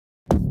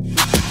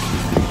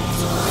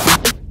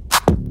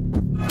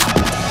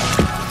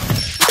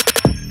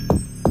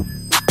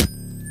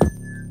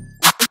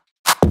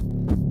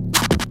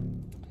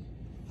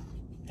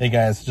Hey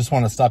guys, just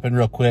want to stop in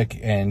real quick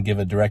and give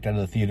a direct out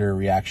of the theater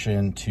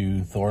reaction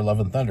to Thor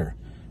Love and Thunder.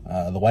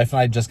 The wife and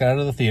I just got out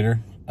of the theater.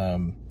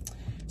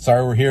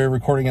 Sorry we're here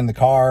recording in the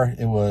car.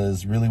 It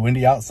was really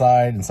windy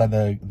outside. Inside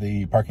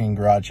the parking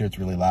garage here, it's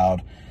really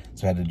loud.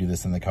 So I had to do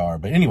this in the car.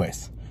 But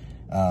anyways,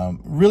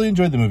 really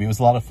enjoyed the movie. It was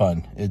a lot of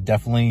fun. It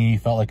definitely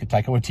felt like a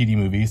Taika Waititi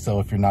movie. So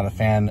if you're not a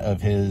fan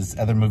of his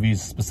other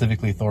movies,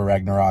 specifically Thor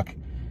Ragnarok,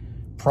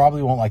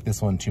 probably won't like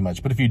this one too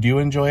much. But if you do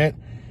enjoy it,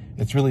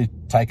 it's really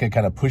Taika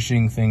kind of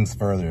pushing things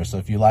further. So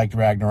if you liked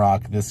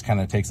Ragnarok, this kind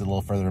of takes it a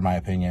little further in my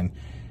opinion.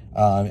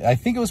 I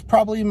think it was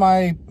probably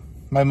my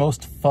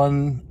most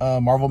fun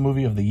Marvel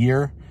movie of the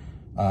year.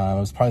 I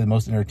was probably the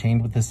most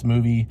entertained with this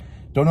movie.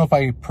 Don't know if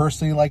I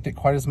personally liked it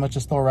quite as much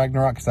as Thor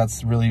Ragnarok, because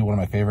that's really one of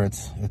my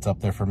favorites. It's up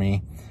there for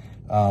me.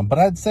 But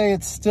I'd say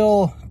it's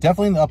still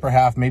definitely in the upper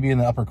half, maybe in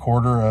the upper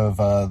quarter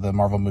of the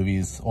Marvel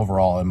movies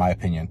overall, in my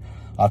opinion.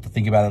 I'll have to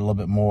think about it a little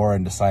bit more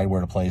and decide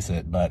where to place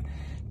it. But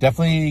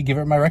definitely give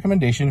it my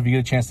recommendation. If you get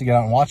a chance to get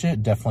out and watch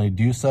it, definitely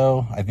do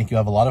so. I think you'll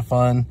have a lot of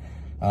fun.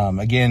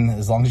 Again,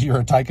 as long as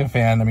you're a Taika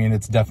fan, I mean,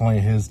 it's definitely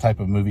his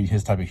type of movie,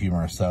 his type of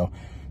humor. So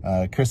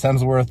Chris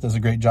Hemsworth does a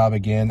great job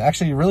again.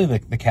 Actually, really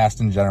the cast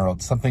in general.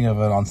 It's something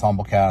of an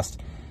ensemble cast,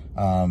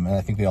 and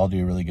I think they all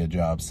do a really good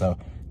job. So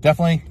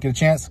definitely get a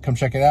chance, come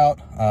check it out,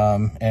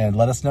 and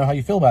let us know how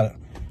you feel about it.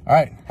 All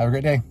right, have a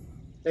great day.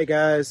 Hey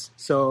guys,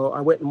 so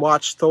I went and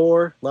watched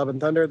Thor Love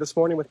and Thunder this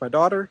morning with my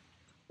daughter,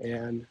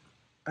 and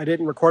I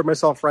didn't record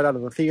myself right out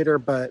of the theater,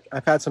 but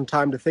I've had some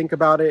time to think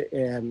about it,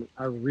 and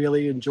I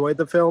really enjoyed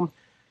the film.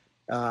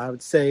 I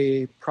would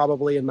say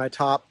probably in my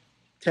top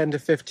 10 to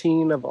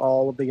 15 of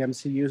all of the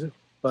MCU,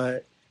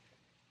 but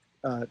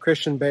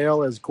Christian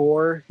Bale as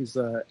Gore, he's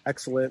an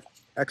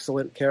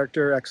excellent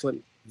character,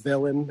 excellent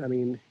villain. I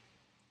mean,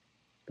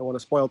 don't want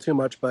to spoil too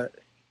much, but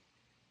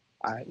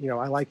I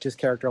liked his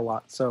character a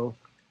lot, so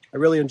I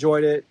really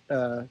enjoyed it.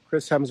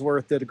 Chris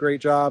Hemsworth did a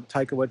great job.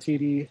 Taika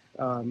Waititi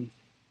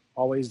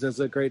always does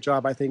a great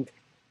job, I think.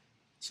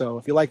 So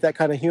if you like that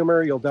kind of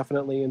humor, you'll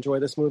definitely enjoy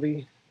this movie.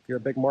 If you're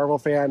a big Marvel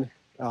fan,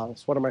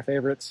 it's one of my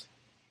favorites,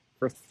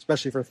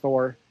 especially for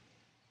Thor.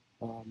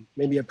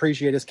 Made me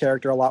appreciate his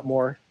character a lot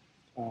more.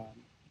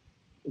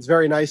 It's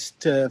very nice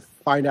to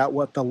find out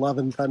what the Love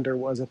and Thunder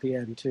was at the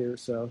end, too.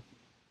 So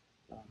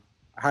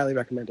I highly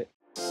recommend it.